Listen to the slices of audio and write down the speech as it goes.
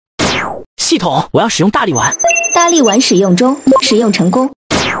系统，我要使用大力丸。大力丸使用中，使用成功。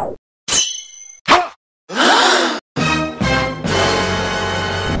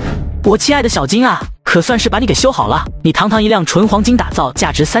我亲爱的小金啊，可算是把你给修好了。你堂堂一辆纯黄金打造、价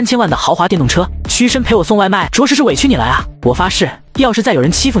值3000万的豪华电动车，屈身陪我送外卖，着实是委屈你了啊！我发誓，要是再有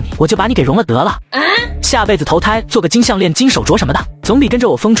人欺负你，我就把你给融了得了。下辈子投胎做个金项链、金手镯什么的，总比跟着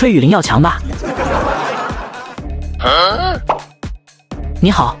我风吹雨淋要强吧。你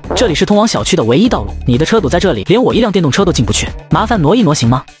好，这里是通往小区的唯一道路，你的车堵在这里，连我一辆电动车都进不去，麻烦挪一挪行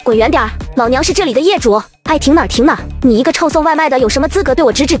吗？滚远点儿，老娘是这里的业主，爱停哪儿停哪儿。你一个臭送外卖的，有什么资格对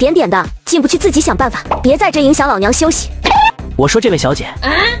我指指点点的？进不去自己想办法，别在这影响老娘休息。我说这位小姐，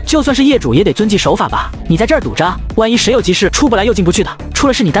就算是业主也得遵纪守法吧？你在这儿堵着，万一谁有急事出不来又进不去的，出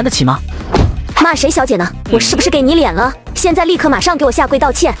了事你担得起吗？骂谁小姐呢？我是不是给你脸了？现在立刻马上给我下跪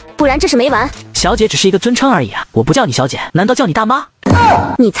道歉，不然这是没完。小姐只是一个尊称而已啊，我不叫你小姐，难道叫你大妈？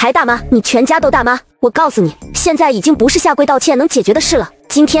你才大妈，你全家都大妈！我告诉你，现在已经不是下跪道歉能解决的事了。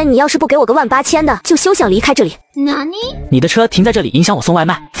今天你要是不给我个18000的，就休想离开这里。你的车停在这里影响我送外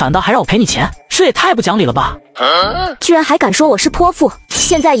卖，反倒还让我赔你钱，这也太不讲理了吧！居然还敢说我是泼妇！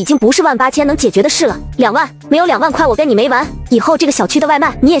现在已经不是18000能解决的事了，2万，没有2万块我跟你没完！以后这个小区的外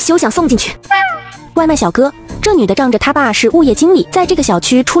卖你也休想送进去。外卖小哥，这女的仗着她爸是物业经理，在这个小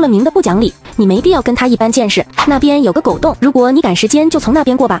区出了名的不讲理，你没必要跟她一般见识。那边有个狗洞，如果你赶时间就从那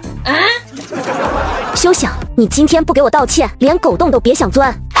边过吧。休想！你今天不给我道歉，连狗洞都别想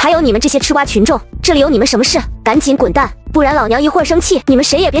钻。还有你们这些吃瓜群众，这里有你们什么事？赶紧滚蛋，不然老娘一会儿生气，你们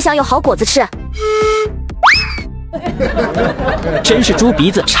谁也别想有好果子吃。真是猪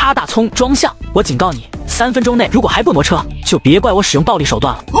鼻子插大葱装象！我警告你，3分钟内如果还不挪车，就别怪我使用暴力手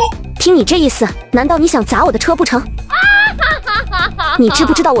段了。听你这意思，难道你想砸我的车不成？你知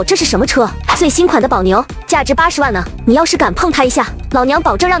不知道我这是什么车？最新款的保牛，价值80万呢！你要是敢碰它一下，老娘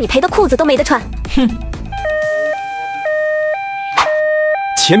保证让你赔的裤子都没得穿。哼！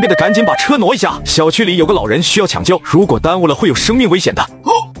前边的赶紧把车挪一下，小区里有个老人需要抢救，如果耽误了会有生命危险的。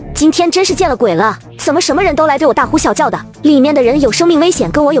今天真是见了鬼了，怎么什么人都来对我大呼小叫的？里面的人有生命危险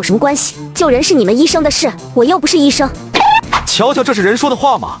跟我有什么关系？救人是你们医生的事，我又不是医生。瞧瞧，这是人说的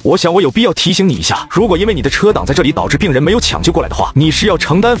话吗？我想我有必要提醒你一下，如果因为你的车挡在这里导致病人没有抢救过来的话，你是要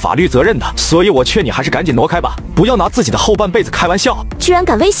承担法律责任的。所以我劝你还是赶紧挪开吧，不要拿自己的后半辈子开玩笑。居然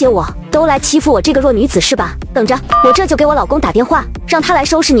敢威胁我，都来欺负我这个弱女子是吧？等着，我这就给我老公打电话，让他来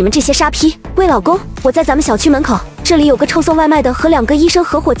收拾你们这些沙批。喂，老公，我在咱们小区门口，这里有个臭送外卖的和2个医生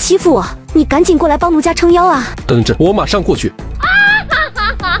合伙欺负我，你赶紧过来帮奴家撑腰啊！等着，我马上过去。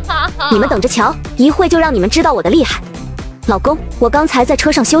你们等着瞧，一会就让你们知道我的厉害。老公，我刚才在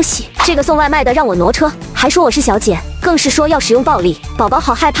车上休息，这个送外卖的让我挪车，还说我是小姐，更是说要使用暴力，宝宝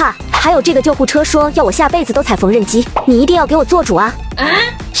好害怕。还有这个救护车说要我下辈子都踩缝纫机，你一定要给我做主啊！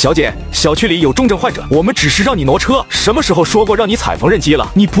小姐，小区里有重症患者，我们只是让你挪车，什么时候说过让你踩缝纫机了？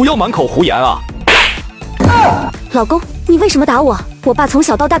你不要满口胡言啊！老公，你为什么打我？我爸从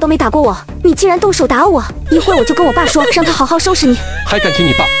小到大都没打过我，你竟然动手打我！一会儿我就跟我爸说，让他好好收拾你。还敢提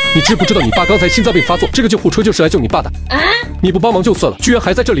你爸？你知不知道你爸刚才心脏病发作，这个救护车就是来救你爸的。你不帮忙就算了，居然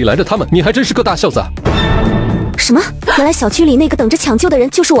还在这里拦着他们，你还真是个大孝子啊！什么？原来小区里那个等着抢救的人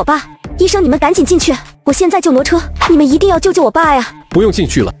就是我爸！医生，你们赶紧进去，我现在就挪车，你们一定要救救我爸呀！不用进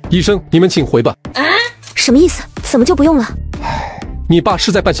去了，医生，你们请回吧。什么意思？怎么就不用了？你爸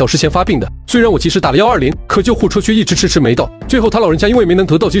是在半小时前发病的，虽然我及时打了120，可救护车却一直迟迟没到，最后他老人家因为没能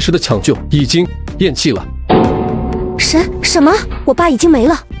得到及时的抢救，已经咽气了。什么？我爸已经没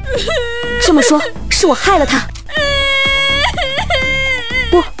了？这么说，是我害了他？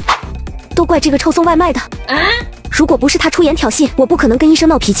不，都怪这个臭送外卖的。如果不是他出言挑衅，我不可能跟医生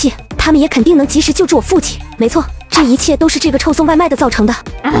闹脾气，他们也肯定能及时救治我父亲。没错，这一切都是这个臭送外卖的造成的。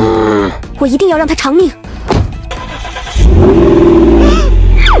我一定要让他偿命。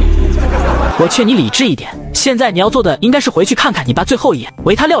我劝你理智一点，现在你要做的应该是回去看看你爸最后一眼，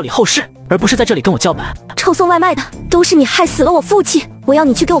为他料理后事，而不是在这里跟我叫板。臭送外卖的，都是你害死了我父亲，我要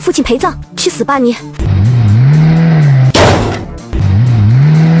你去给我父亲陪葬，去死吧你！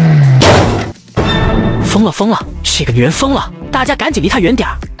疯了，这个女人疯了，大家赶紧离她远点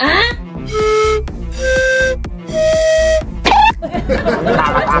儿。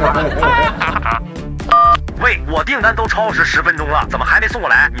喂，我订单都超时10分钟了，怎么还没送过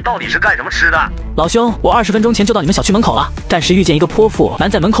来？你到底是干什么吃的？老兄，我20分钟前就到你们小区门口了，但是遇见一个泼妇拦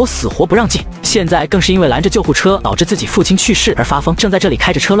在门口死活不让进，现在更是因为拦着救护车导致自己父亲去世而发疯，正在这里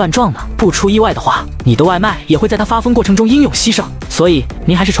开着车乱撞呢。不出意外的话，你的外卖也会在他发疯过程中英勇牺牲，所以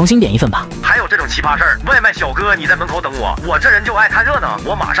您还是重新点一份吧。还有这种奇葩事儿，外卖小哥你在门口等我，我这人就爱看热闹，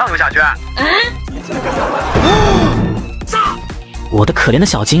我马上就下去。我的可怜的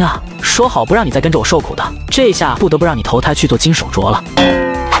小金啊，说好不让你再跟着我受苦的，这下不得不让你投胎去做金手镯了。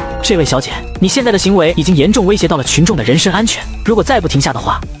这位小姐，你现在的行为已经严重威胁到了群众的人身安全，如果再不停下的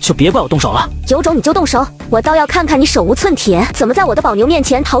话，就别怪我动手了。有种你就动手，我倒要看看你手无寸铁，怎么在我的宝牛面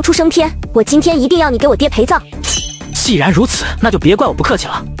前逃出升天。我今天一定要你给我爹陪葬。既然如此，那就别怪我不客气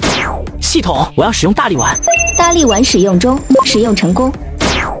了。系统，我要使用大力丸。大力丸使用中，使用成功。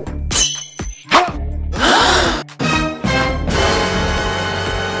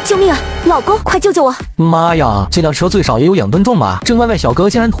救命啊！老公，快救救我！妈呀，这辆车最少也有2吨重吧？这外卖小哥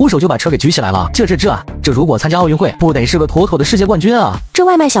竟然徒手就把车给举起来了，这如果参加奥运会，不得是个妥妥的世界冠军啊！这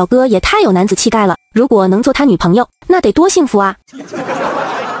外卖小哥也太有男子气概了，如果能做他女朋友，那得多幸福啊！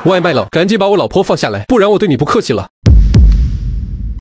外卖佬，赶紧把我老婆放下来，不然我对你不客气了。